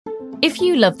If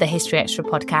you love the History Extra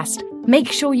podcast,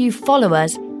 make sure you follow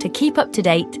us to keep up to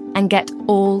date and get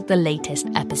all the latest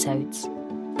episodes.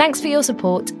 Thanks for your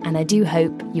support, and I do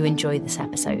hope you enjoy this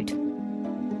episode.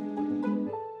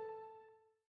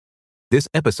 This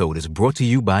episode is brought to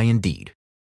you by Indeed.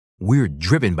 We're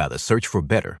driven by the search for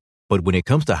better, but when it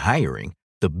comes to hiring,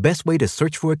 the best way to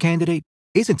search for a candidate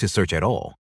isn't to search at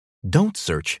all. Don't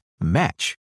search,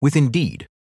 match with Indeed.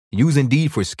 Use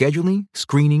Indeed for scheduling,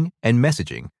 screening, and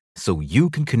messaging so you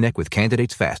can connect with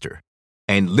candidates faster.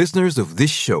 And listeners of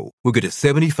this show will get a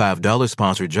 $75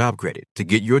 sponsored job credit to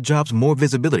get your jobs more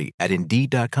visibility at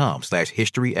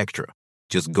Indeed.com/HistoryExtra.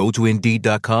 Just go to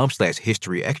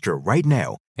Indeed.com/HistoryExtra right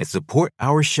now and support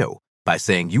our show by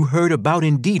saying you heard about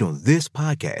Indeed on this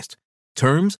podcast.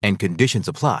 Terms and conditions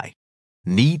apply.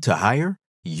 Need to hire?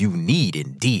 You need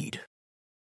Indeed.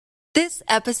 This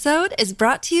episode is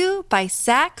brought to you by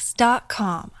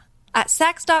Saks.com. At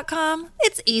Saks.com,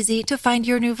 it's easy to find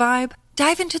your new vibe.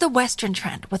 Dive into the Western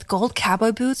trend with gold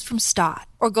cowboy boots from Staud,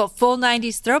 or go full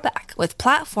 90s throwback with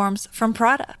platforms from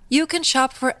Prada. You can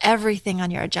shop for everything on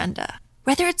your agenda,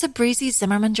 whether it's a breezy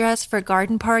Zimmermann dress for a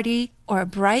garden party or a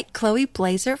bright Chloe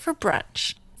blazer for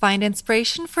brunch. Find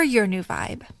inspiration for your new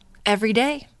vibe every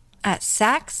day at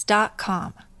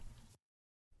Saks.com.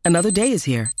 Another day is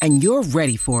here, and you're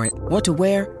ready for it. What to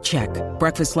wear? Check.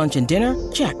 Breakfast, lunch, and dinner?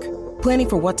 Check. Planning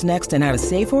for what's next and how to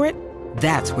save for it?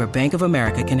 That's where Bank of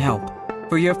America can help.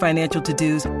 For your financial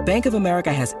to-dos, Bank of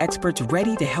America has experts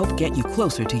ready to help get you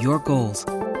closer to your goals.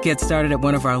 Get started at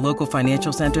one of our local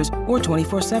financial centers or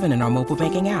 24/7 in our mobile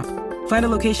banking app. Find a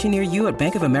location near you at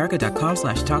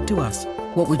bankofamerica.com/talktous.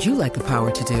 What would you like the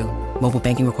power to do? Mobile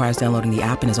banking requires downloading the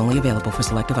app and is only available for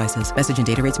select devices. Message and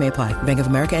data rates may apply. Bank of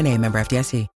America N.A., member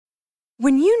FDIC.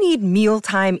 When you need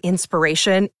mealtime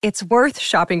inspiration, it's worth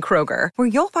shopping Kroger, where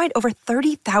you'll find over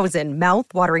 30,000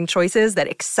 mouth-watering choices that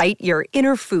excite your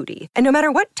inner foodie. And no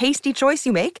matter what tasty choice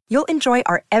you make, you'll enjoy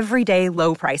our everyday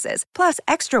low prices, plus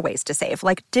extra ways to save,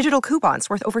 like digital coupons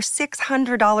worth over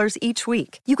 $600 each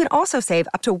week. You can also save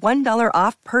up to $1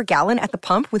 off per gallon at the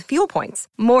pump with fuel points.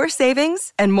 More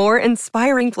savings and more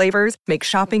inspiring flavors make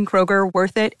shopping Kroger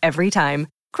worth it every time.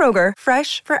 Kroger,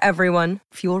 fresh for everyone.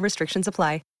 Fuel restrictions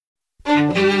apply.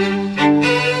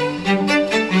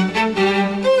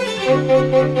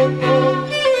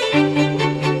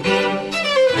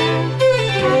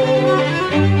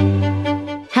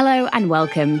 Hello and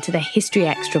welcome to the History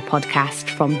Extra podcast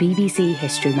from BBC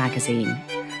History Magazine,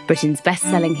 Britain's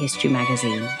best-selling history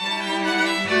magazine.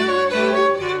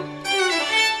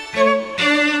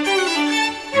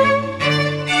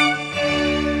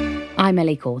 I'm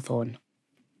Ellie Cawthorne.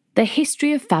 The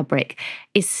history of fabric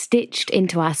is stitched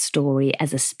into our story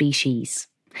as a species.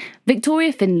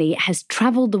 Victoria Finlay has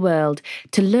travelled the world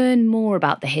to learn more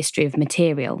about the history of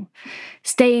material,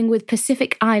 staying with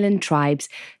Pacific Island tribes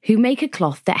who make a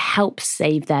cloth that helps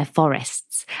save their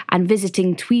forests, and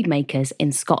visiting tweed makers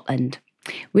in Scotland.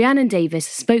 Rhiannon Davis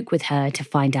spoke with her to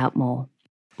find out more.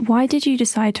 Why did you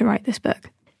decide to write this book?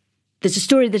 There's a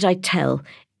story that I tell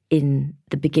in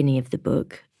the beginning of the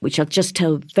book, which I'll just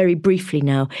tell very briefly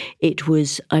now. I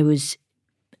was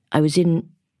in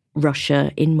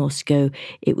Russia, in Moscow.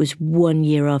 It was 1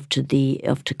 year after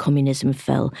communism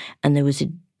fell, and there was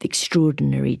an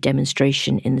extraordinary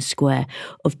demonstration in the square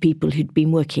of people who'd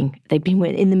been working. They'd been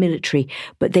in the military,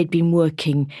 but they'd been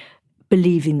working,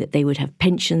 believing that they would have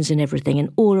pensions and everything.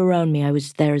 And all around me, I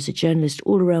was there as a journalist.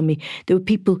 All around me, there were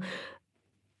people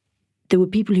who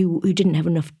didn't have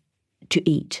enough to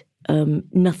eat.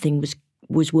 Nothing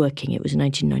was working. It was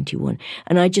 1991.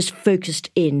 And I just focused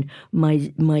in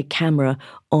my camera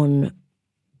on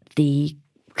I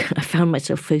found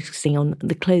myself focusing on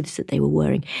the clothes that they were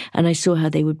wearing. And I saw how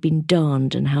they were being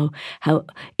darned and how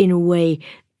in a way,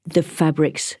 the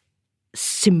fabrics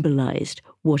symbolized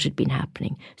what had been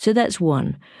happening. So that's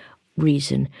one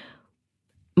reason.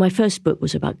 My first book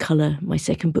was about colour. My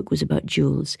second book was about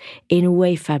jewels. In a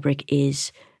way, fabric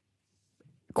is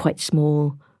quite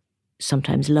small,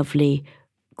 sometimes lovely,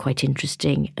 quite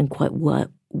interesting, and quite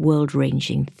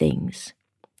world-ranging things.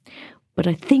 But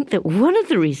I think that one of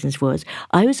the reasons was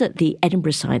I was at the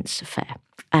Edinburgh Science Fair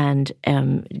and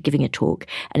giving a talk,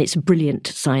 and it's a brilliant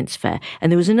science fair.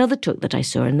 And there was another talk that I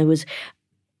saw, and there was,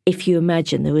 if you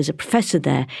imagine, there was a professor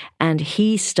there, and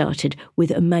he started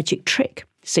with a magic trick.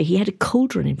 So he had a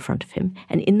cauldron in front of him,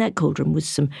 and in that cauldron was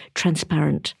some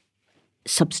transparent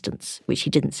substance, which he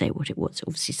didn't say what it was,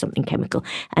 obviously something chemical.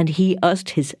 And he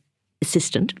asked his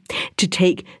assistant to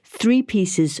take 3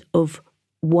 pieces of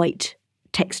white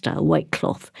textile, white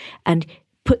cloth, and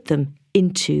put them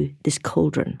into this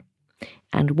cauldron.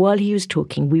 And while he was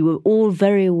talking, we were all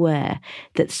very aware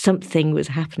that something was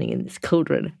happening in this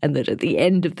cauldron and that at the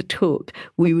end of the talk,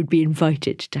 we would be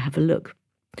invited to have a look.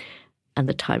 And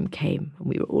the time came, and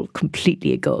we were all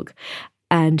completely agog.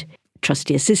 And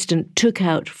trusty assistant took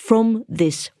out from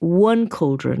this one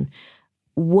cauldron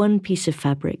one piece of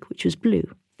fabric which was blue,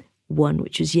 one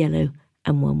which was yellow,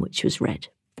 and one which was red.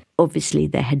 Obviously,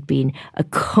 there had been a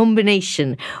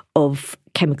combination of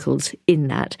chemicals in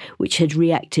that which had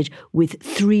reacted with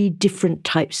 3 different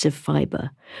types of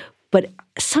fibre. But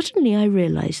suddenly I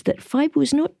realised that fibre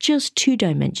was not just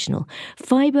two-dimensional.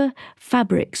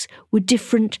 Fabrics were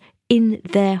different in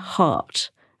their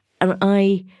heart. And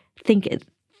I think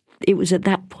it was at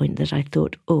that point that I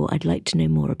thought, I'd like to know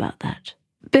more about that.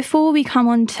 Before we come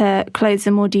on to clothes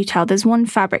in more detail, there's one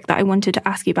fabric that I wanted to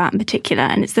ask you about in particular,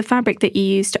 and it's the fabric that you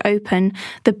used to open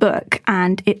the book,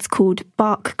 and it's called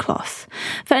bark cloth.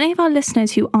 For any of our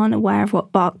listeners who aren't aware of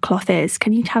what bark cloth is,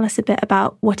 can you tell us a bit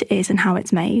about what it is and how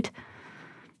it's made?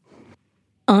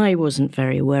 I wasn't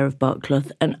very aware of bark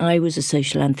cloth, and I was a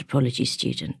social anthropology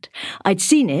student. I'd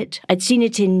seen it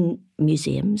in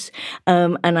museums,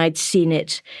 and I'd seen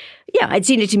it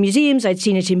in museums, I'd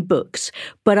seen it in books,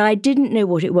 but I didn't know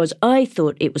what it was. I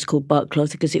thought it was called bark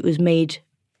cloth because it was made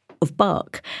of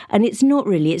bark, and it's not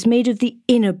really. It's made of the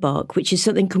inner bark, which is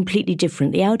something completely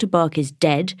different. The outer bark is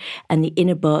dead, and the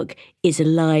inner bark is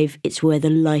alive. It's where the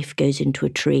life goes into a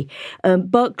tree.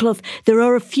 Bark cloth, there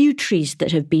are a few trees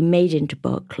that have been made into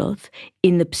bark cloth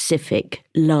in the Pacific,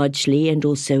 largely, and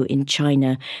also in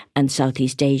China and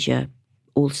Southeast Asia,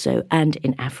 also, and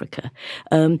in Africa.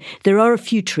 There are a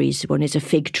few trees. One is a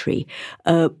fig tree.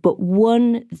 But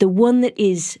the one that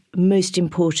is most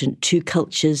important to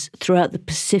cultures throughout the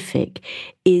Pacific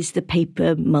is the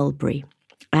paper mulberry.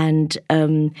 And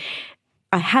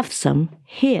I have some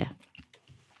here.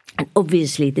 And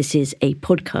obviously this is a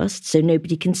podcast, so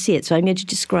nobody can see it. So I'm going to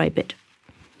describe it.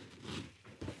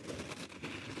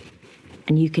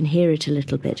 And you can hear it a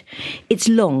little bit. It's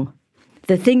long.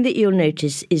 The thing that you'll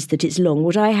notice is that it's long.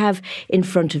 What I have in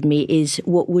front of me is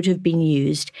what would have been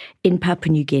used in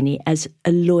Papua New Guinea as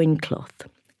a loincloth.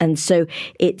 And so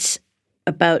it's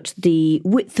about the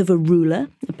width of a ruler,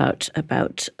 about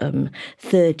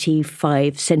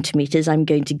 35 centimetres, I'm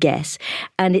going to guess.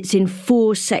 And it's in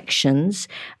 4 sections.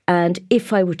 And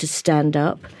if I were to stand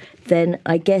up, then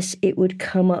I guess it would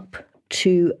come up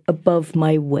to above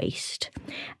my waist.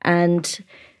 And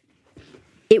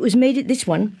this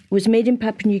one was made in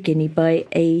Papua New Guinea by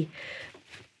a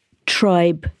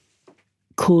tribe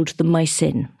called the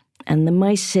Mysin. And the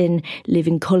Mysin live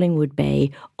in Collingwood Bay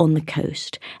on the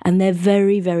coast. And they're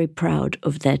very, very proud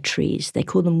of their trees. They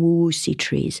call them wuwusi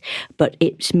trees, but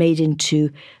it's made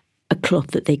into a cloth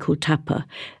that they call tapa.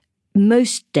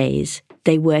 Most days,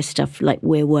 they wear stuff like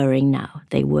we're wearing now.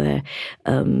 They wear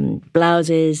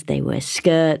blouses, they wear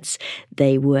skirts,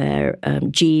 they wear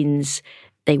jeans,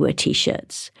 they wear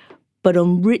T-shirts. But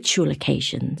on ritual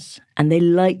occasions, and they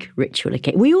like ritual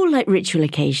occasions. We all like ritual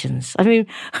occasions. I mean,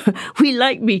 we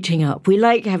like meeting up. We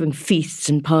like having feasts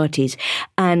and parties.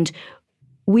 And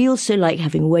we also like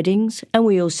having weddings, and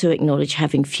we also acknowledge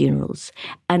having funerals.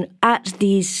 And at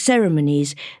these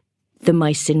ceremonies, the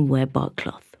Mysin wear bark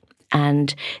cloth.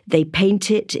 And they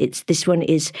paint it. It's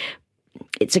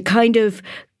a kind of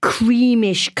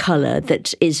creamish colour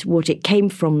that is what it came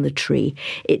from the tree.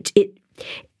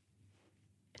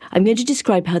 I'm going to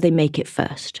describe how they make it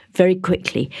first, very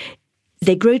quickly.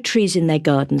 They grow trees in their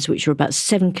gardens, which are about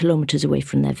 7 kilometres away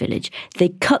from their village. They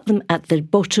cut them at the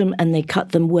bottom, and they cut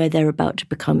them where they're about to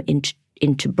become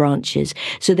into branches.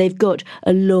 So they've got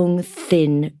a long,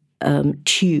 thin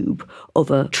tube of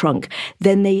a trunk.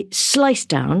 Then they slice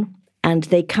down, and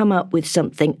they come up with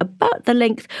something about the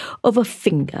length of a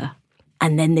finger.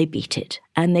 And then they beat it,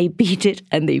 and they beat it,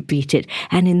 and they beat it.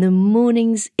 And in the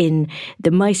mornings in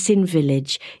the Mysin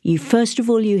village, you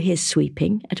hear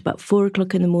sweeping. At about 4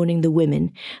 o'clock in the morning, the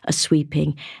women are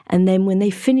sweeping. And then when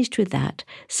they've finished with that,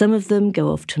 some of them go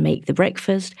off to make the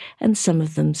breakfast, and some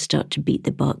of them start to beat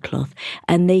the bark cloth.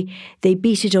 And they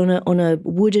beat it on a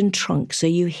wooden trunk. So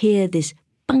you hear this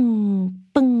bang,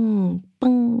 bang,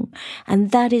 bang.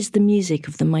 And that is the music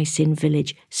of the Mysin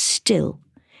village still.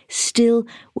 Still,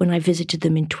 when I visited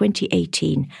them in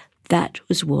 2018, that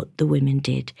was what the women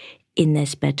did in their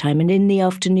spare time. And in the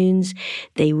afternoons,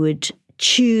 they would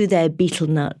chew their betel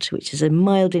nut, which is a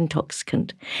mild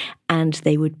intoxicant, and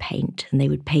they would paint. And they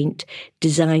would paint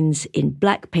designs in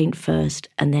black paint first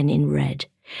and then in red.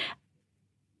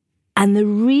 And the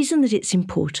reason that it's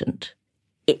important,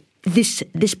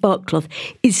 this bark cloth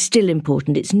is still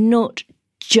important. It's not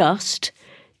just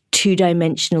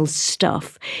two-dimensional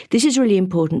stuff. This is really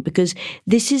important because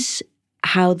this is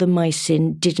how the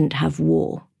Mysin didn't have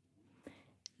war.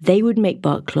 They would make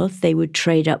bark cloth. They would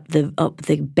trade up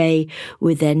the bay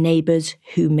with their neighbours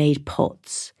who made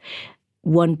pots.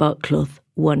 One bark cloth,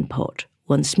 one pot.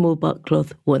 One small bark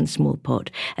cloth, one small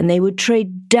pot. And they would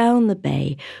trade down the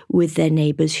bay with their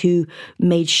neighbours who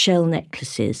made shell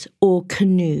necklaces or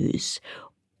canoes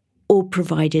or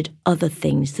provided other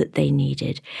things that they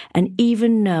needed. And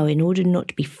even now, in order not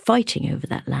to be fighting over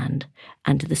that land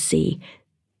and the sea,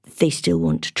 they still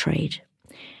want to trade.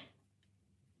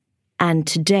 And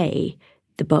today,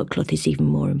 the bark cloth is even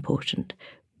more important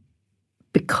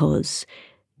because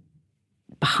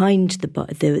behind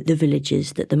the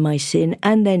villages that the Mysin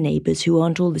and their neighbours, who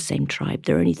aren't all the same tribe,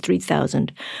 there are only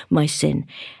 3,000 Mysin,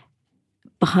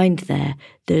 behind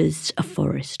there's a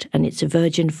forest, and it's a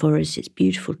virgin forest, it's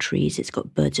beautiful trees, it's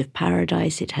got birds of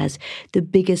paradise, it has the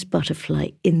biggest butterfly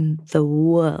in the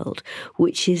world,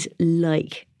 which is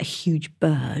like a huge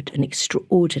bird, an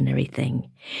extraordinary thing.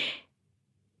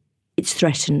 It's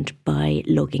threatened by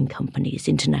logging companies.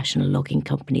 International logging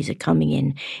companies are coming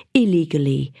in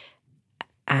illegally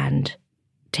and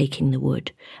taking the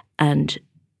wood. And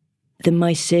the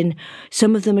Mysin,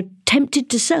 some of them are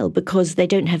tempted to sell because they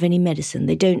don't have any medicine.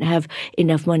 They don't have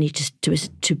enough money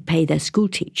to pay their school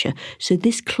teacher. So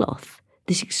this cloth,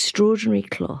 this extraordinary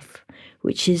cloth,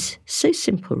 which is so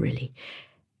simple really,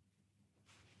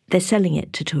 they're selling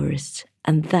it to tourists.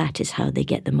 And that is how they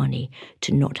get the money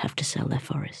to not have to sell their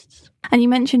forests. And you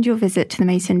mentioned your visit to the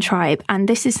Mysin tribe, and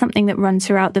this is something that runs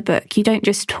throughout the book. You don't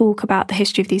just talk about the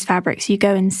history of these fabrics, you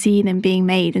go and see them being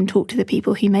made and talk to the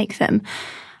people who make them.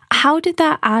 How did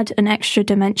that add an extra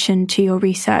dimension to your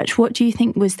research? What do you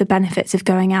think was the benefits of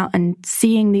going out and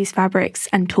seeing these fabrics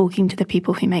and talking to the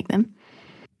people who make them?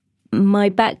 My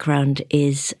background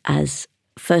is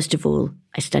first of all,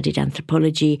 I studied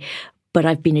anthropology, but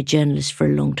I've been a journalist for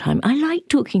a long time. I like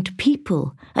talking to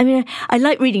people. I mean, I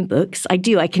like reading books. I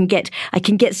do. I can get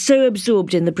so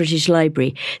absorbed in the British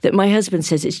Library that my husband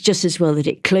says it's just as well that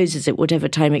it closes at whatever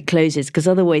time it closes, because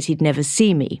otherwise he'd never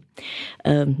see me.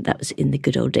 That was in the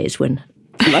good old days when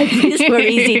libraries were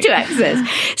easy to access.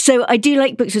 So I do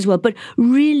like books as well. But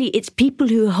really, it's people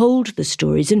who hold the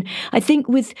stories. And I think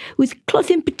with cloth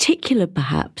in particular,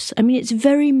 perhaps, I mean, it's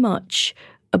very much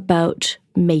about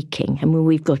making. I mean,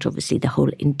 we've got obviously the whole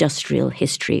industrial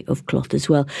history of cloth as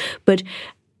well. But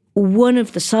one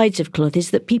of the sides of cloth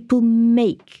is that people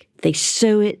make. They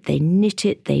sew it, they knit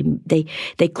it,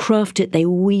 they craft it, they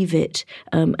weave it,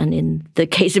 and in the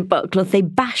case of bark cloth, they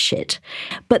bash it.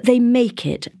 But they make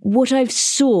it. What I've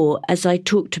saw as I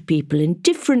talk to people in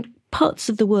different parts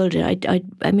of the world, I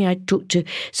talked to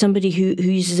somebody who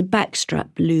uses a backstrap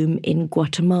loom in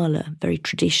Guatemala, very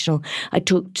traditional. I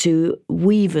talked to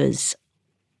weavers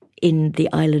in the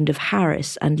island of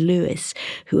Harris and Lewis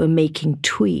who are making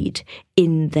tweed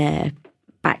in their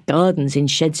back gardens, in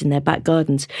sheds in their back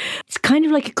gardens. It's kind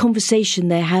of like a conversation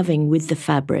they're having with the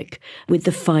fabric, with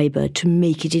the fibre, to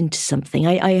make it into something.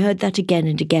 I heard that again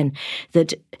and again,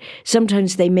 that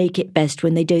sometimes they make it best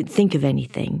when they don't think of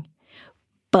anything.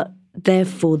 But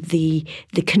therefore, the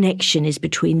connection is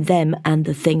between them and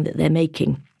the thing that they're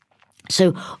making.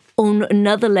 So on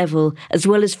another level, as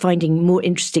well as finding more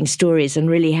interesting stories and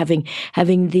really having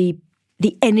the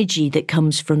energy that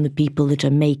comes from the people that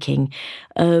are making,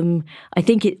 I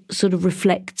think it sort of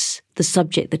reflects the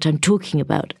subject that I'm talking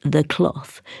about, the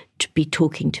cloth, to be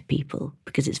talking to people,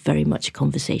 because it's very much a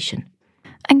conversation.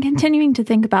 And continuing to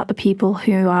think about the people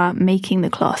who are making the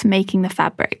cloth, making the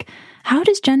fabric, how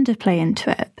does gender play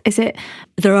into it?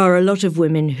 There are a lot of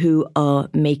women who are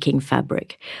making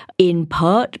fabric, in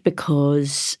part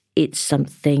because it's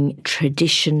something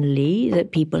traditionally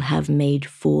that people have made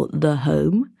for the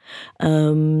home,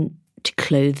 to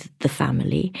clothe the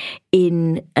family.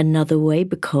 In another way,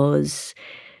 because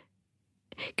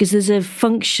there's a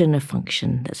function,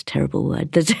 that's a terrible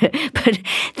word, but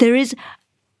there is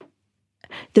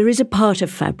a part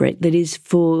of fabric that is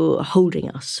for holding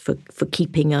us, for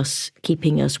keeping us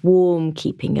warm,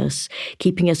 keeping us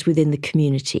within the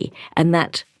community, and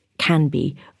that can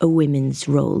be a women's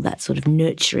role, that sort of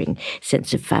nurturing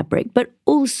sense of fabric. But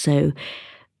also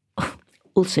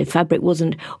fabric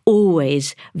wasn't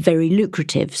always very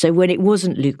lucrative. So when it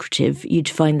wasn't lucrative, you'd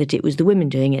find that it was the women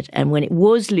doing it, and when it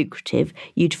was lucrative,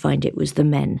 you'd find it was the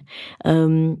men.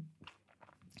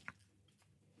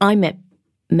 I met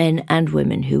men and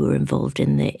women who were involved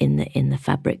in the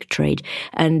fabric trade,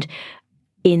 and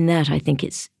in that I think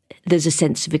there's a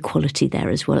sense of equality there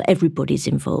as well. Everybody's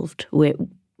involved.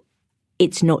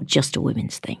 It's not just a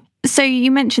women's thing. So you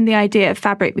mentioned the idea of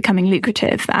fabric becoming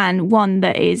lucrative, and one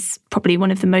that is probably one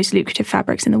of the most lucrative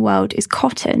fabrics in the world is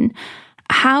cotton.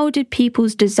 How did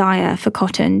people's desire for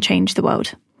cotton change the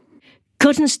world?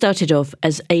 Cotton started off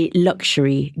as a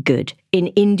luxury good. In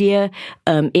India,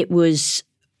 it was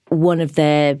one of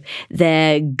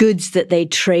their goods that they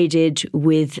traded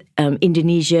with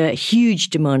Indonesia, huge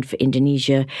demand for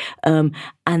Indonesia. And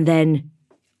then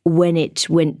when it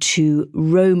went to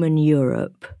Roman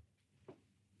Europe,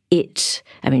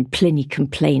 Pliny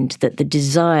complained that the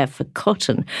desire for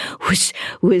cotton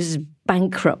was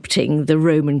bankrupting the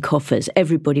Roman coffers.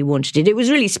 Everybody wanted it. It was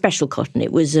really special cotton.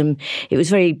 It was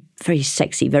very, very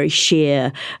sexy, very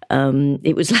sheer.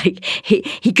 It was like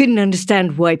he couldn't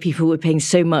understand why people were paying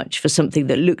so much for something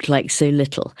that looked like so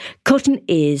little. Cotton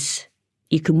is,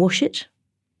 you can wash it,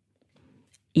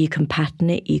 you can pattern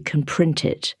it, you can print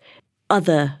it.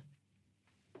 Other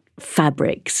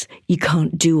fabrics, you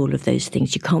can't do all of those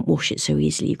things. You can't wash it so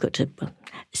easily. You've got to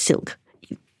silk.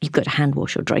 You've got to hand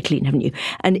wash or dry clean, haven't you?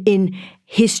 And in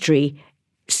history,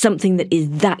 something that is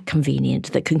that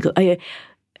convenient that can go.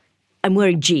 I'm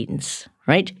wearing jeans,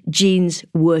 right? Jeans,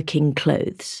 working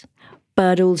clothes,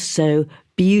 but also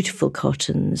beautiful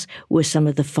cottons were some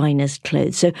of the finest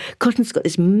clothes. So cotton's got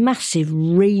this massive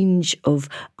range of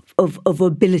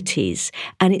abilities,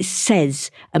 and it says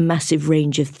a massive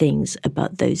range of things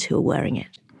about those who are wearing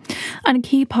it. And a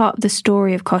key part of the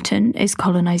story of cotton is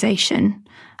colonisation.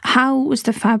 How was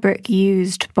the fabric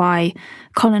used by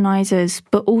colonisers,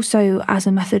 but also as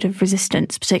a method of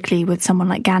resistance, particularly with someone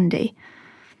like Gandhi?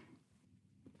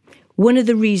 One of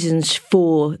the reasons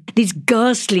for this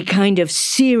ghastly kind of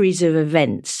series of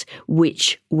events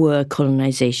which were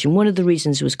colonisation, one of the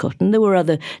reasons was cotton. There were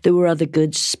other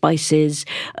goods, spices,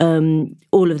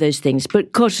 all of those things.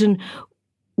 But cotton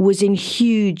was in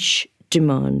huge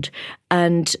demand.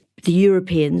 And the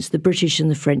Europeans, the British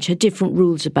and the French, had different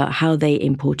rules about how they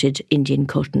imported Indian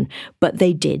cotton. But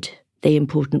they did. They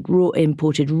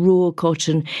imported raw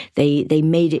cotton. They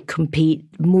made it compete.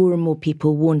 More and more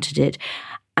people wanted it.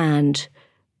 And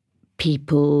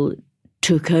people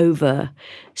took over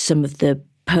some of the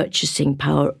purchasing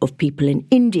power of people in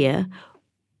India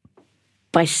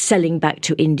by selling back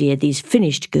to India these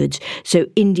finished goods. So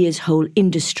India's whole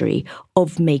industry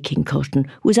of making cotton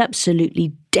was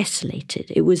absolutely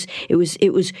desolated. It was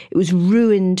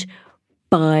ruined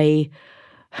by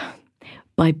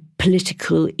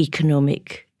political,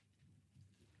 economic,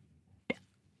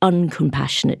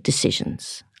 uncompassionate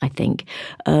decisions, I think.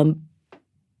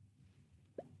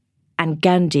 And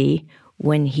Gandhi,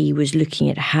 when he was looking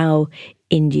at how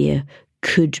India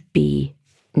could be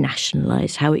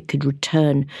nationalised, how it could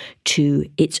return to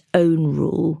its own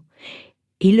rule,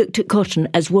 he looked at cotton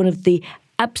as one of the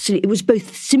it was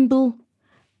both symbol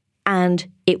and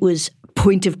it was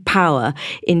point of power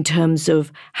in terms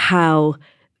of where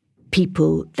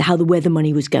the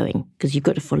money was going, because you've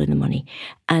got to follow the money.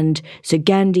 And so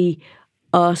Gandhi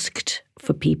asked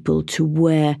for people to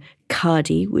wear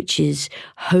khadi, which is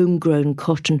homegrown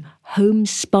cotton,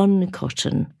 homespun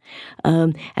cotton.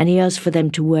 And he asked for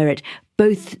them to wear it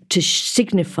both to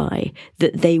signify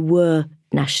that they were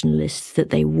nationalists, that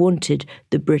they wanted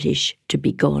the British to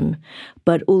be gone,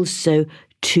 but also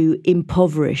to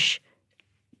impoverish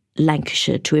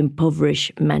Lancashire, to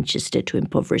impoverish Manchester, to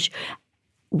impoverish,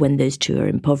 when those two are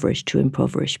impoverished, to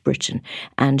impoverish Britain,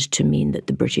 and to mean that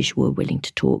the British were willing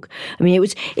to talk. I mean,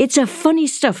 it's a funny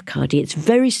stuff, khadi. It's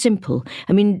very simple.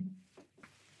 I mean,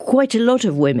 quite a lot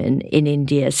of women in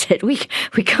India said, we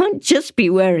can't just be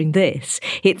wearing this.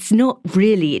 It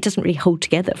doesn't really hold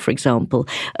together, for example.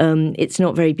 It's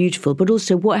not very beautiful. But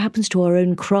also, what happens to our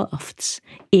own crafts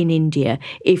in India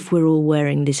if we're all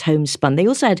wearing this homespun? They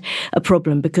also had a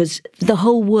problem because the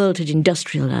whole world had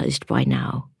industrialised by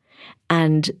now.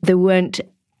 And there weren't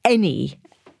any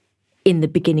in the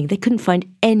beginning. They couldn't find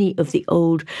any of the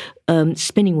old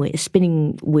spinning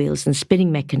wheels and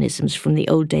spinning mechanisms from the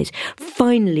old days.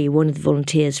 Finally, one of the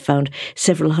volunteers found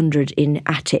several hundred in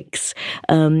attics,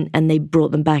 and they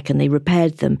brought them back and they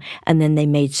repaired them, and then they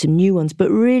made some new ones. But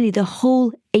really, the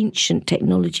whole ancient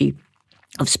technology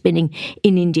of spinning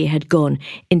in India had gone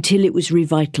until it was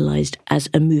revitalised as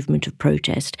a movement of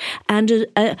protest, and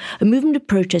a movement of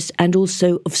protest and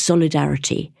also of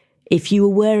solidarity. If you were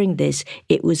wearing this,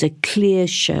 it was a clear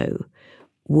show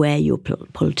where your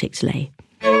politics lay.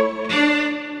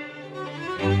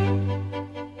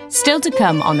 Still to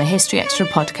come on the History Extra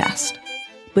podcast.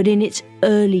 But in its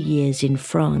early years in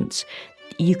France,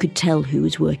 you could tell who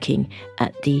was working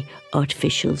at the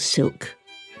artificial silk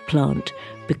plant,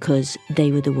 because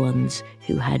they were the ones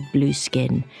who had blue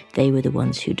skin, they were the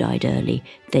ones who died early,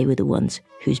 they were the ones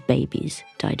whose babies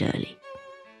died early.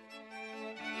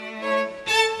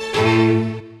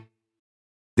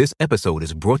 This episode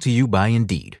is brought to you by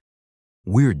Indeed.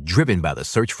 We're driven by the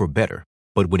search for better.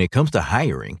 But when it comes to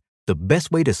hiring, the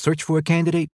best way to search for a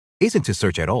candidate isn't to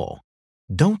search at all.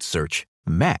 Don't search,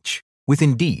 match with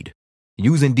Indeed.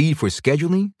 Use Indeed for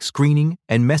scheduling, screening,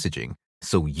 and messaging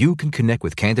so you can connect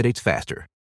with candidates faster.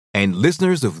 And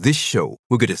listeners of this show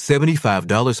will get a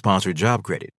 $75 sponsored job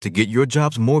credit to get your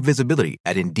jobs more visibility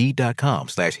at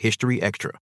Indeed.com/History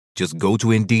Extra. Just go to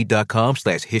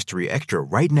Indeed.com/History Extra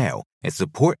right now and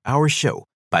support our show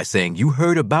by saying you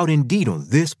heard about Indeed on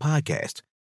this podcast.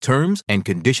 Terms and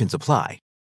conditions apply.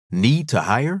 Need to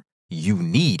hire? You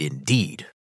need Indeed.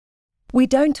 We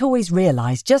don't always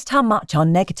realize just how much our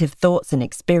negative thoughts and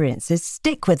experiences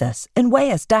stick with us and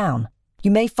weigh us down.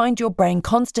 You may find your brain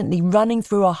constantly running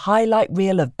through a highlight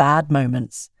reel of bad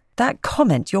moments. That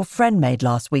comment your friend made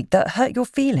last week that hurt your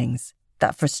feelings.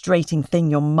 That frustrating thing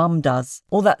your mum does.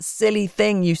 Or that silly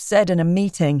thing you said in a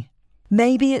meeting.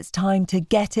 Maybe it's time to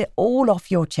get it all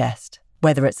off your chest.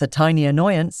 Whether it's a tiny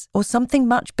annoyance or something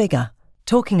much bigger,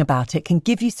 talking about it can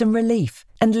give you some relief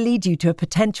and lead you to a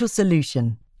potential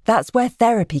solution. That's where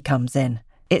therapy comes in.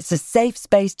 It's a safe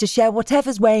space to share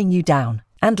whatever's weighing you down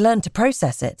and learn to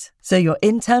process it, so your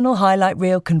internal highlight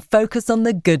reel can focus on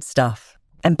the good stuff.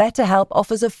 And BetterHelp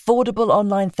offers affordable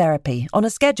online therapy on a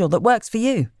schedule that works for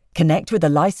you. Connect with a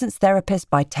licensed therapist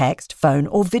by text, phone,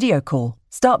 or video call.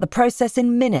 Start the process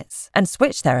in minutes and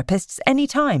switch therapists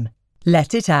anytime.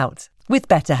 Let it out with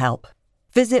BetterHelp.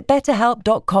 Visit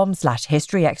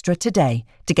betterhelp.com/historyextra today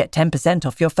to get 10%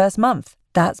 off your first month.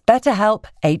 That's BetterHelp,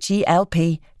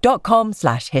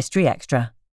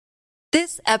 HELP.com/historyextra.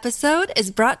 This episode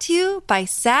is brought to you by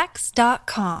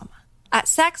Sax.com. At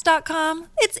Sax.com,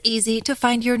 it's easy to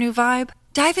find your new vibe.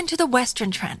 Dive into the Western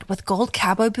trend with gold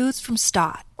cowboy boots from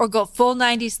Stott, or go full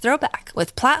 90s throwback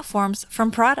with platforms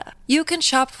from Prada. You can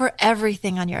shop for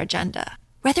everything on your agenda,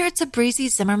 whether it's a breezy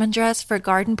Zimmermann dress for a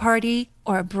garden party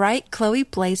or a bright Chloe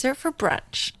blazer for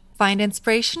brunch. Find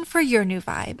inspiration for your new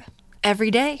vibe every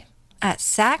day at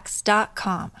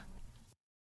Sax.com.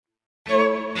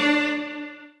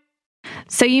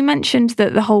 So you mentioned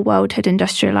that the whole world had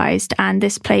industrialized, and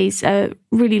this plays a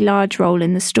really large role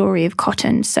in the story of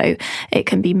cotton. So it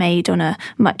can be made on a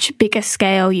much bigger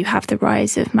scale. You have the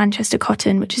rise of Manchester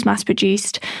cotton, which is mass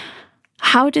produced.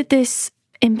 How did this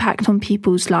impact on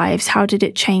people's lives? How did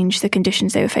it change the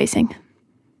conditions they were facing?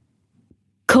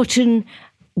 Cotton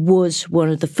was one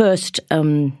of the first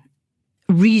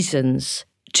reasons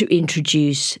to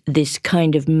introduce this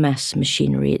kind of mass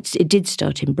machinery. It did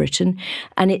start in Britain,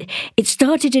 and it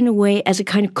started in a way as a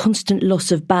kind of constant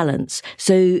loss of balance.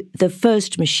 So the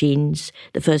first machines,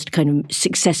 the first kind of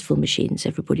successful machines,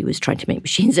 everybody was trying to make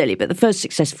machines earlier, but the first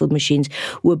successful machines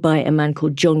were by a man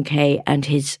called John Kay and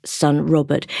his son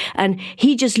Robert. And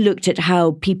he just looked at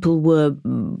how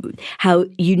how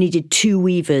you needed two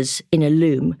weavers in a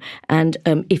loom, and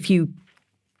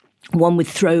one would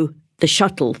throw the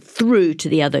shuttle through to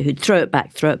the other, who'd throw it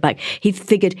back. He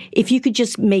figured if you could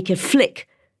just make a flick,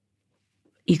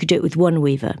 you could do it with one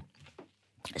weaver.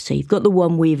 So you've got the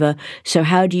one weaver. So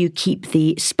how do you keep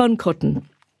the spun cotton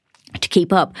to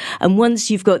keep up? And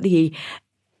once you've got the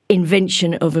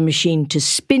invention of a machine to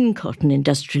spin cotton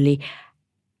industrially,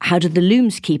 how do the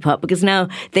looms keep up? Because now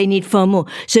they need far more.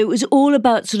 So it was all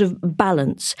about sort of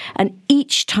balance. And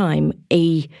each time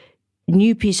a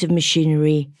new piece of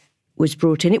machinery was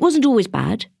brought in, it wasn't always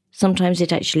bad. Sometimes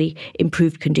it actually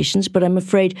improved conditions, but I'm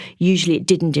afraid usually it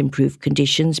didn't improve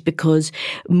conditions because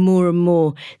more and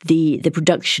more the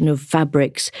production of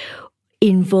fabrics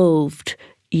involved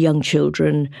young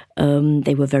children.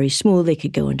 They were very small. They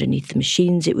could go underneath the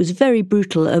machines. It was very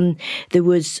brutal.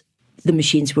 The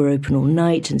machines were open all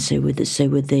night, and so were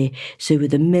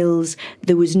the mills.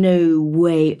 There was no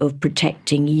way of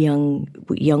protecting young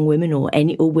women or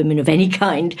women of any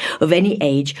kind, of any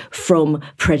age, from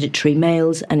predatory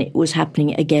males, and it was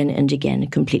happening again and again,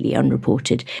 completely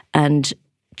unreported. And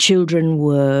children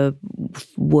were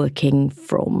working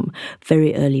from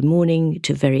very early morning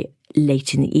to very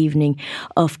late in the evening.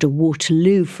 After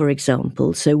Waterloo, for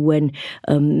example, so when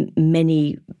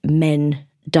many men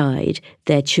died,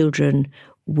 their children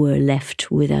were left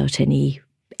without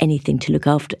anything to look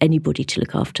after, anybody to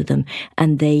look after them,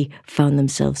 and they found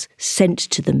themselves sent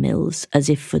to the mills as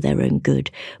if for their own good,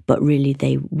 but really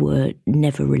they were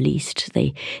never released.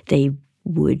 They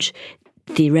would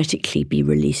theoretically be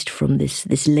released from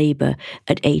this labour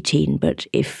at 18, but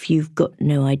if you've got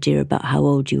no idea about how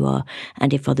old you are,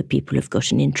 and if other people have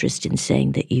got an interest in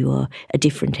saying that you are a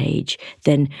different age,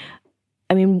 then,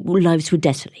 lives were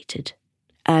desolated.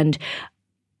 And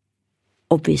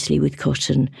obviously with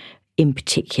cotton in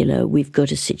particular, we've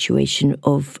got a situation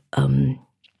of,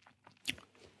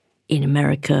 in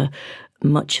America,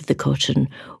 much of the cotton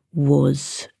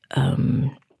was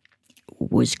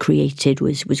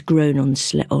grown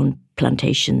on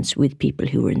plantations with people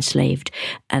who were enslaved,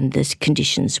 and the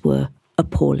conditions were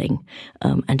appalling,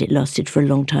 and it lasted for a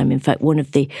long time. In fact, one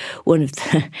of the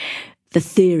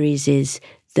theories is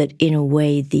that in a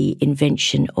way the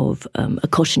invention of a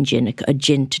cotton gin, an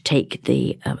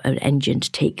engine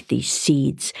to take the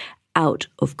seeds out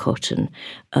of cotton,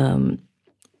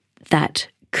 that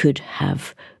could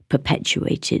have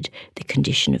perpetuated the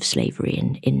condition of slavery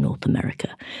in North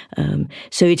America.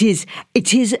 So it is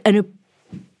an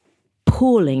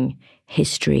appalling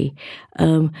history,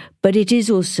 but it is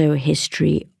also a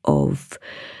history of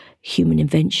human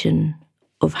invention,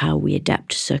 of how we adapt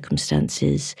to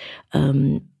circumstances,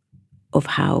 of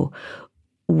how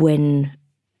when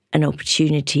an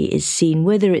opportunity is seen,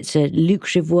 whether it's a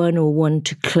lucrative one or one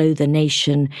to clothe a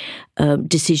nation,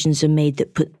 decisions are made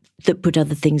that put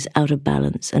other things out of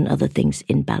balance and other things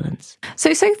in balance.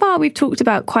 So far we've talked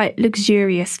about quite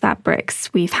luxurious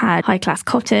fabrics. We've had high-class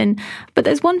cotton, but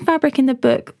there's one fabric in the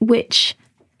book which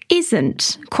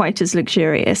isn't quite as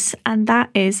luxurious, and that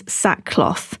is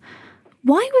sackcloth.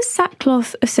 Why was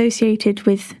sackcloth associated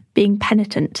with being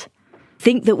penitent? I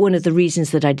think that one of the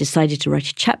reasons that I decided to write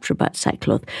a chapter about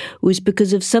sackcloth was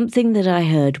because of something that I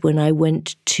heard when I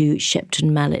went to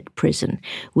Shepton Mallet Prison,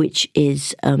 which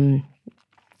is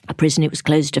a prison. It was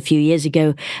closed a few years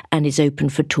ago and is open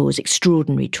for tours,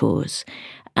 extraordinary tours.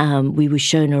 We were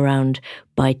shown around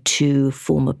by two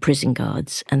former prison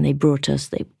guards, and they brought us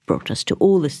to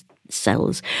all the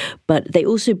cells, but they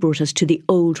also brought us to the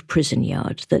old prison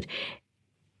yard that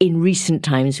in recent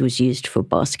times was used for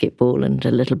basketball and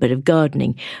a little bit of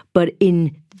gardening. But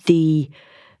in the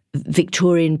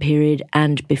Victorian period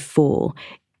and before,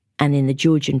 and in the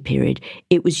Georgian period,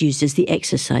 it was used as the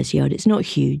exercise yard. It's not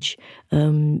huge.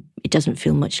 It doesn't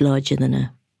feel much larger than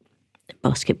a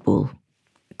basketball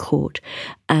court.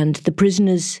 And the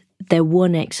prisoners, their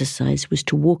one exercise was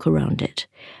to walk around it.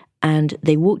 And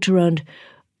they walked around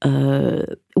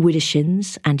with their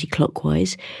shins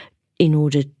anti-clockwise in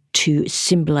order to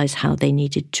symbolize how they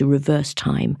needed to reverse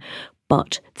time.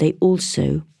 But they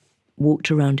also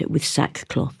walked around it with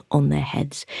sackcloth on their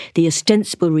heads. The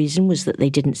ostensible reason was that they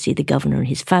didn't see the governor and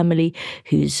his family,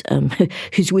 whose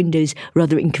windows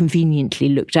rather inconveniently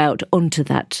looked out onto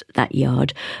that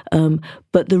yard.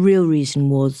 But the real reason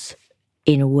was,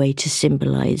 in a way, to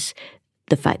symbolize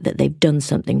the fact that they've done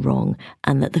something wrong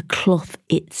and that the cloth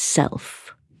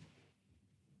itself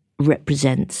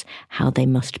represents how they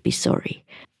must be sorry.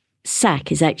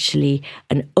 Sack is actually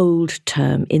an old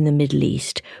term in the Middle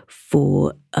East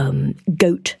for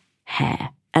goat hair.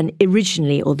 And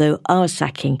originally, although our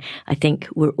sacking, I think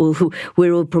we're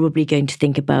all probably going to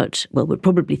think about, well, we'll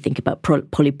probably think about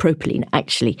polypropylene,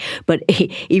 actually. But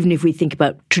even if we think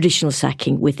about traditional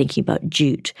sacking, we're thinking about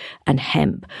jute and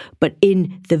hemp. But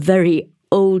in the very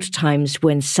old times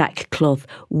when sackcloth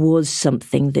was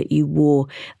something that you wore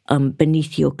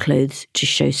beneath your clothes to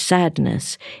show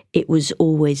sadness, it was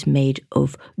always made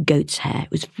of goat's hair.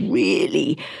 It was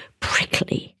really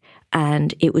prickly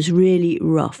and it was really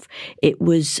rough. It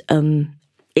was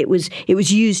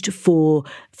used for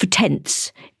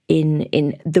tents in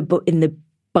the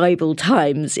Bible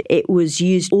times. It was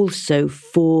used also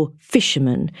for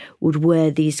fishermen would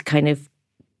wear these kind of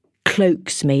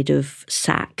cloaks made of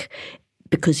sack,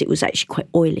 because it was actually quite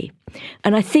oily.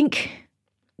 And I think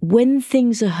when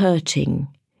things are hurting,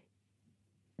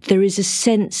 there is a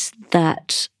sense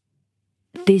that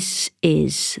this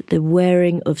is the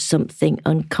wearing of something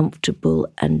uncomfortable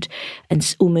and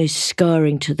almost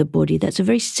scarring to the body. That's a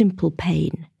very simple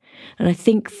pain. And I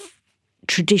think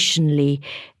traditionally,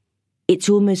 it's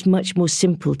almost much more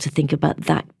simple to think about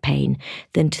that pain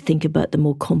than to think about the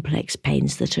more complex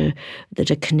pains that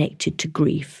are connected to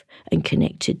grief and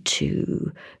connected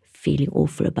to feeling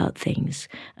awful about things.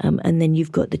 And then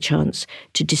you've got the chance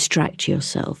to distract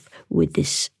yourself with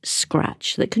this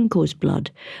scratch that can cause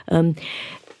blood.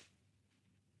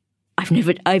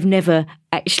 I've never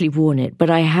actually worn it, but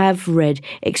I have read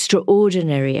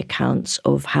extraordinary accounts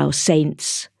of how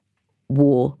saints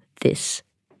wore this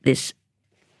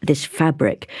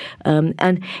fabric,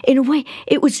 and in a way,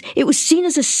 it was seen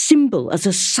as a symbol, as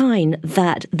a sign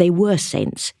that they were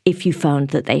saints. If you found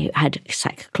that they had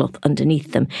sackcloth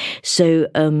underneath them, so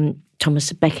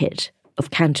Thomas Becket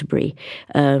of Canterbury,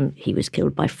 he was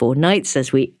killed by 4 knights,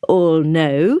 as we all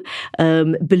know,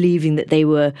 believing that they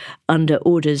were under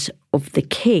orders of the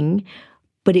king.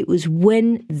 But it was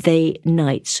when the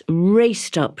knights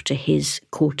raced up to his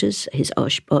quarters, his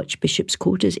archbishop's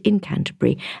quarters in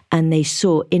Canterbury, and they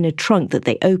saw in a trunk that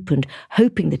they opened,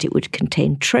 hoping that it would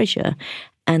contain treasure,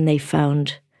 and they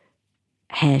found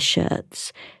hair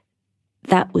shirts.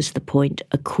 That was the point,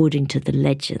 according to the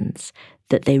legends,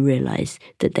 that they realized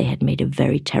that they had made a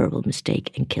very terrible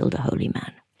mistake and killed a holy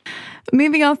man.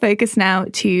 Moving our focus now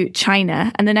to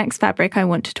China, and the next fabric I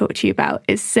want to talk to you about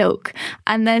is silk.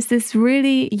 And there's this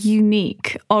really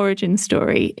unique origin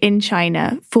story in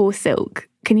China for silk.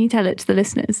 Can you tell it to the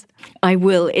listeners? I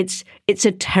will. It's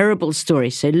a terrible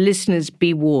story, so listeners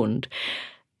be warned.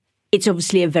 It's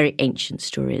obviously a very ancient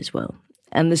story as well.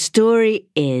 And the story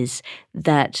is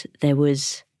that there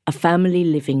was a family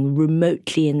living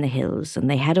remotely in the hills, and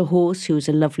they had a horse who was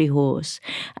a lovely horse.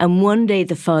 And one day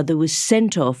the father was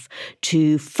sent off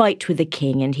to fight with the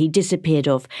king, and he disappeared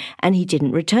off, and he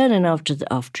didn't return. And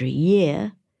after a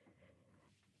year,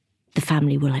 the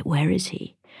family were like, where is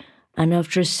he? And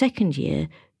after a second year,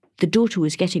 the daughter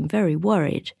was getting very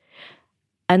worried.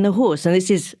 And the horse, and this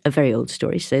is a very old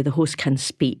story, so the horse can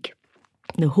speak.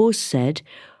 The horse said,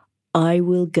 I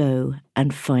will go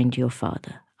and find your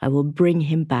father. I will bring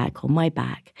him back on my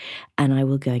back, and I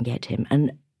will go and get him.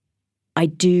 And I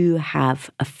do have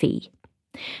a fee.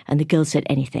 And the girl said,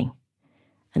 anything.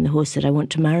 And the horse said, I want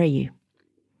to marry you.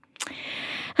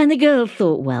 And the girl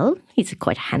thought, well, he's a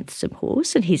quite handsome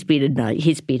horse, and he's been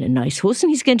a nice horse,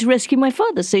 and he's going to rescue my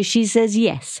father. So she says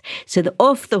yes. So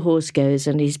off the horse goes,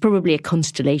 and he's probably a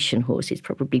constellation horse. He's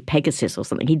probably Pegasus or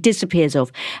something. He disappears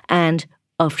off, and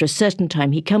after a certain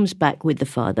time, he comes back with the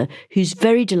father, who's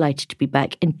very delighted to be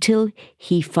back until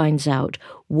he finds out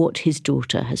what his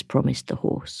daughter has promised the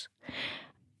horse.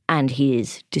 And he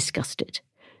is disgusted.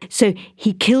 So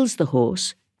he kills the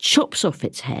horse, chops off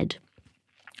its head.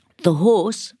 The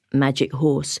horse, magic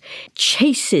horse,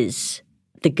 chases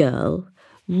the girl,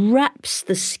 wraps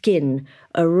the skin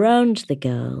around the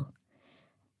girl,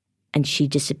 and she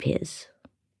disappears.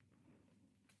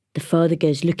 The father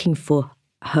goes looking for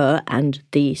her and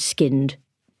the skinned,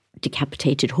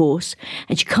 decapitated horse,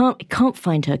 and she can't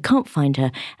find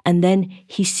her. And then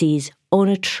he sees on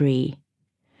a tree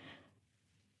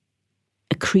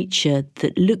a creature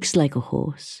that looks like a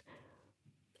horse,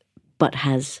 but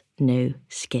has no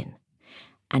skin.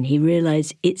 And he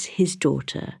realizes it's his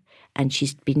daughter, and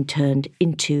she's been turned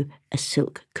into a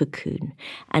silk cocoon.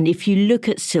 And if you look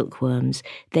at silkworms,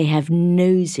 they have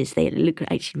noses. They look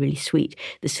actually really sweet,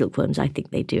 the silkworms. I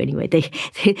think they do anyway.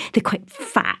 They're quite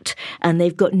fat, and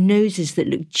they've got noses that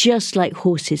look just like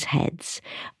horses' heads.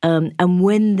 And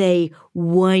when they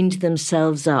wind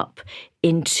themselves up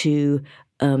into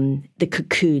the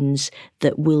cocoons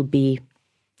that will be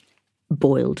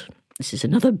boiled. This is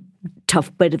another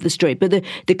tough bit of the story, but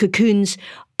the cocoons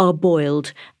are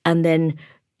boiled, and then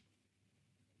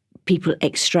people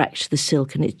extract the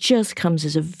silk, and it just comes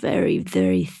as a very,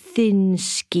 very thin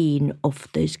skein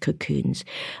off those cocoons.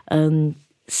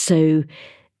 So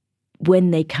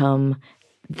when they come,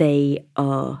 they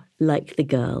are like the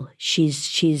girl.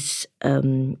 She's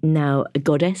now a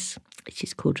goddess.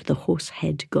 She's called the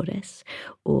horsehead goddess,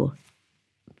 or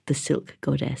the silk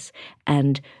goddess.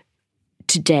 And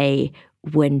today,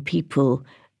 when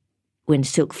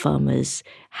silk farmers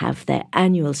have their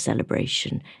annual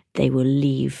celebration, they will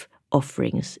leave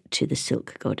offerings to the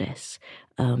silk goddess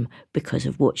because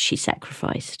of what she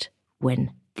sacrificed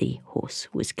when the horse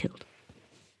was killed.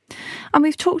 And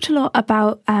we've talked a lot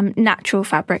about natural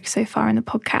fabric so far in the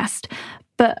podcast,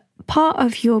 but part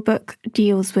of your book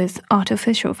deals with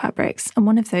artificial fabrics, and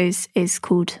one of those is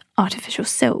called artificial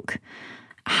silk.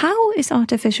 How is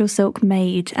artificial silk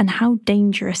made, and how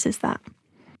dangerous is that?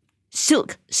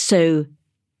 Silk, so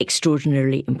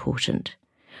extraordinarily important.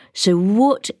 So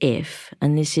what if,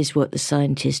 and this is what the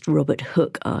scientist Robert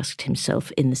Hooke asked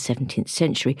himself in the 17th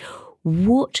century,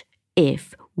 what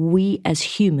if we as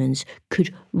humans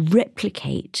could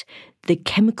replicate the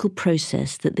chemical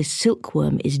process that the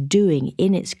silkworm is doing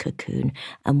in its cocoon,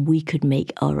 and we could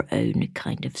make our own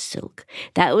kind of silk?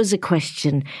 That was a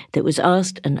question that was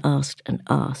asked and asked and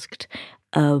asked.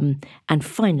 And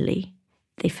finally,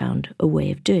 they found a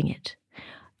way of doing it.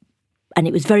 And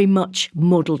it was very much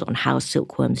modelled on how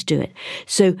silkworms do it.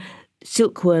 So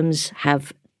silkworms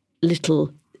have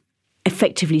little,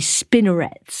 effectively,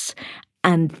 spinnerets,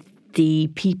 and the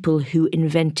people who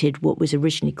invented what was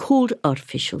originally called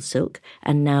artificial silk,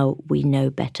 and now we know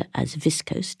better as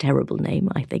viscose, terrible name,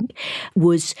 I think,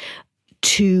 was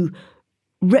to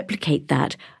replicate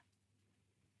that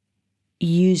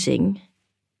using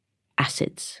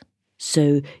acids.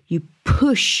 So you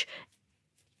push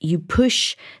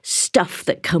stuff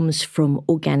that comes from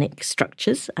organic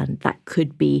structures, and that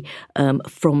could be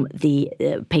from the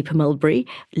paper mulberry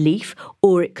leaf,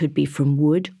 or it could be from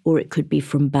wood, or it could be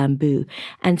from bamboo.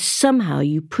 And somehow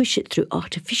you push it through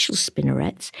artificial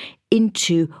spinnerets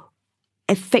into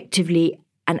effectively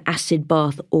an acid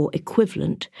bath or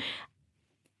equivalent,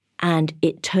 and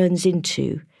it turns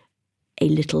into a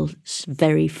little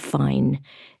very fine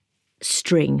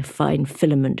string, fine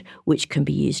filament, which can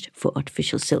be used for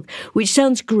artificial silk, which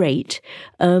sounds great.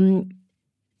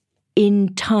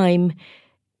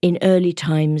 In early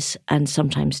times and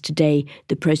sometimes today,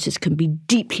 the process can be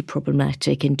deeply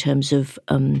problematic in terms of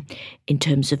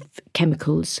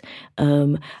chemicals.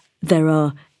 There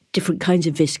are different kinds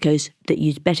of viscose that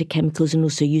use better chemicals and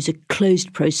also use a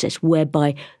closed process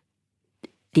whereby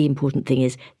the important thing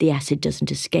is the acid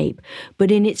doesn't escape.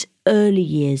 But in its early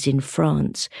years in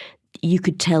France, you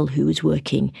could tell who was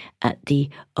working at the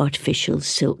artificial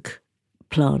silk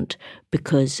plant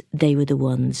because they were the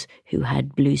ones who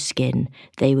had blue skin,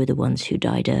 they were the ones who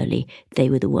died early, they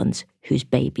were the ones whose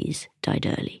babies died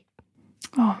early.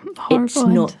 Oh, horrible. It's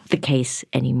not the case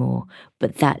anymore,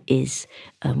 but that is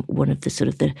one of the sort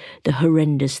of the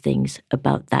horrendous things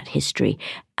about that history.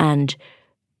 And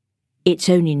it's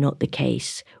only not the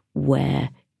case where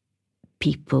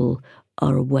people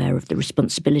are aware of the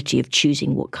responsibility of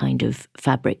choosing what kind of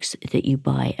fabrics that you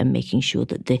buy and making sure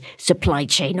that the supply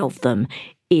chain of them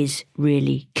is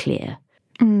really clear.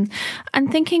 And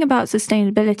thinking about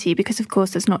sustainability, because of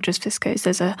course there's not just viscose,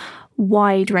 there's a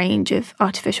wide range of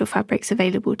artificial fabrics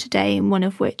available today, and one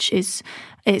of which it's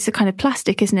a kind of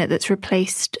plastic, isn't it, that's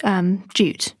replaced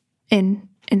jute in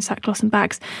sackcloth and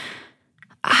bags.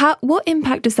 What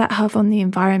impact does that have on the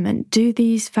environment? Do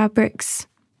these fabrics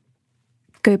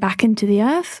go back into the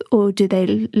earth, or do they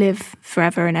live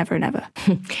forever and ever and ever?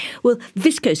 Well,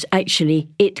 viscose actually,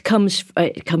 it comes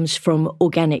from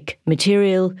organic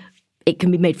material. It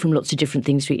can be made from lots of different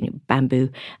things,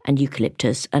 bamboo and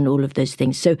eucalyptus and all of those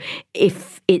things. So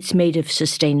if it's made of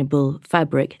sustainable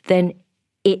fabric, then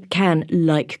it can,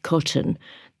 like cotton,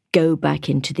 go back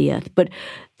into the earth. But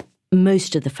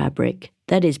most of the fabric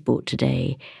that is bought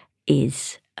today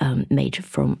is made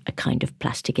from a kind of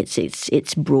plastic.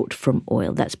 It's brought from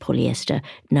oil. That's polyester,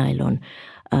 nylon,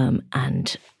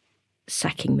 and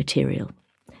sacking material.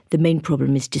 The main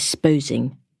problem is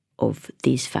disposing of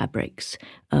these fabrics.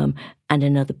 And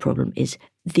another problem is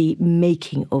the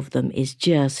making of them is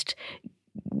just,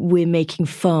 we're making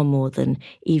far more than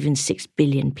even 6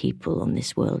 billion people on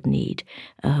this world need.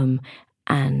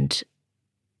 And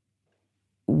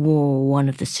one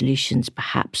of the solutions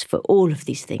perhaps for all of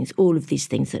these things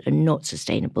that are not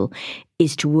sustainable,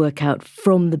 is to work out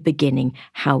from the beginning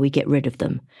how we get rid of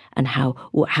them and how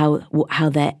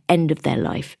their end of their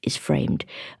life is framed.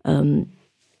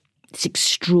 It's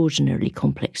extraordinarily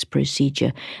complex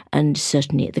procedure, and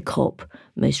certainly at the COP,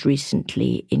 most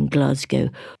recently in Glasgow,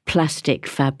 plastic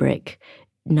fabric,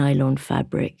 nylon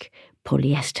fabric,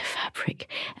 polyester fabric,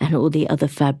 and all the other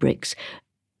fabrics,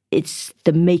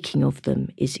 the making of them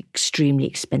is extremely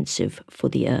expensive for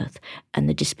the earth, and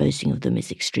the disposing of them is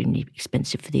extremely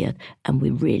expensive for the earth, and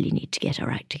we really need to get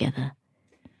our act together.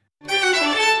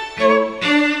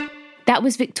 That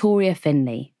was Victoria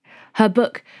Finlay. Her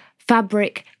book,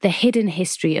 Fabric, The Hidden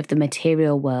History of the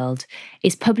Material World,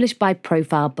 is published by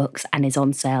Profile Books and is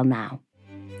on sale now.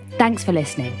 Thanks for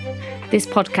listening. This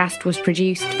podcast was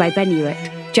produced by Ben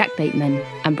Hewitt, Jack Bateman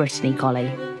and Brittany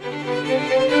Colley.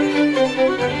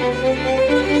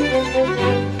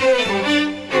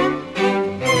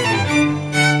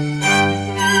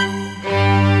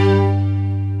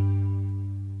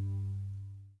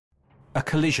 A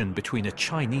collision between a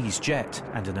Chinese jet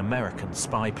and an American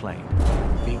spy plane.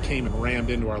 He came and rammed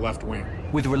into our left wing.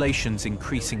 With relations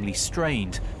increasingly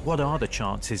strained, what are the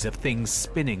chances of things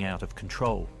spinning out of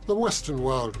control? The Western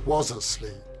world was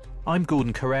asleep. I'm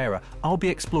Gordon Carrera. I'll be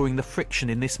exploring the friction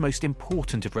in this most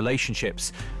important of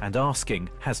relationships and asking,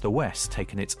 has the West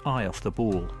taken its eye off the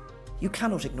ball? You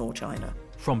cannot ignore China.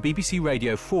 From BBC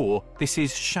Radio 4, this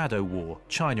is Shadow War,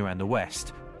 China and the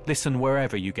West. Listen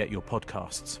wherever you get your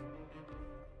podcasts.